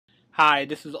Hi,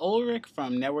 this is Ulrich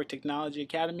from Network Technology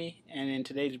Academy, and in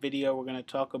today's video we're going to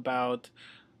talk about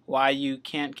why you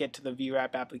can't get to the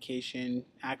VRAP application,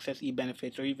 access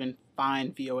Ebenefits, or even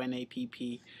find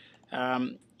VONAPP.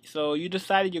 So you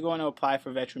decided you're going to apply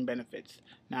for veteran benefits.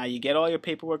 Now you get all your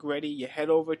paperwork ready, you head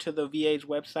over to the VA's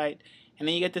website, and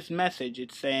then you get this message.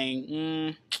 It's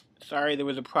saying, sorry, there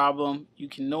was a problem, you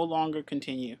can no longer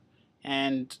continue.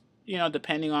 And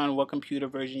depending on what computer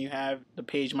version you have, the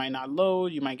page might not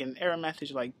load. You might get an error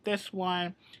message like this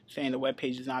one saying the web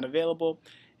page is not available.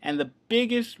 And the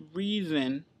biggest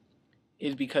reason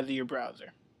is because of your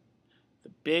browser.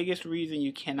 The biggest reason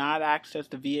you cannot access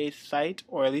the VA site,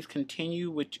 or at least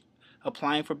continue with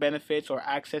applying for benefits or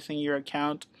accessing your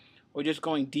account or just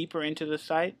going deeper into the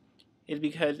site, is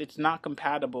because it's not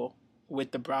compatible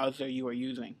with the browser you are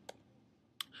using.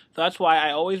 So that's why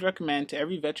I always recommend to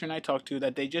every veteran I talk to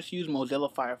that they just use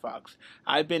Mozilla Firefox.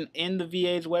 I've been in the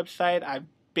VA's website. I've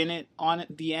been on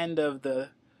the end of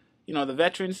the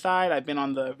veteran side. I've been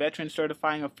on the veteran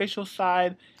certifying official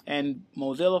side, and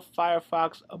Mozilla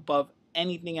Firefox above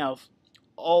anything else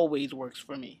always works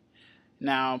for me.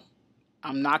 Now,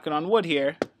 I'm knocking on wood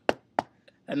here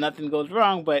and nothing goes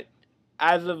wrong, but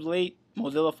as of late,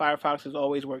 Mozilla Firefox has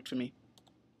always worked for me.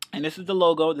 And this is the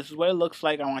logo. This is what it looks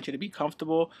like. I want you to be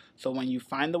comfortable. So when you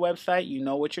find the website, you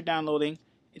know what you're downloading.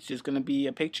 It's just going to be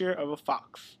a picture of a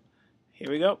fox. Here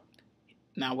we go.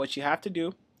 Now what you have to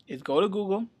do is go to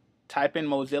Google, type in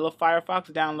Mozilla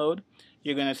Firefox download.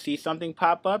 You're going to see something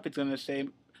pop up. It's going to say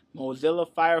Mozilla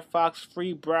Firefox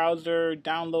free browser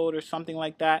download or something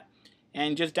like that.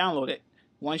 And just download it.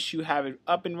 Once you have it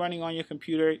up and running on your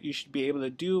computer, you should be able to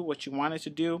do what you wanted to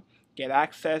do. Get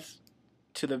access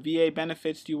to the VA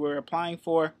benefits you were applying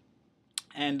for,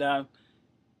 and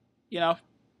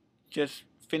just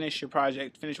finish your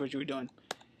project, finish what you were doing.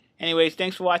 Anyways,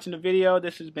 thanks for watching the video.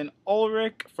 This has been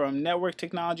Ulrich from Network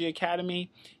Technology Academy.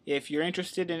 If you're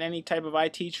interested in any type of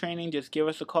IT training, just give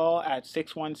us a call at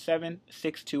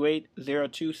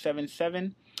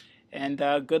 617-628-0277, and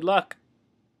good luck.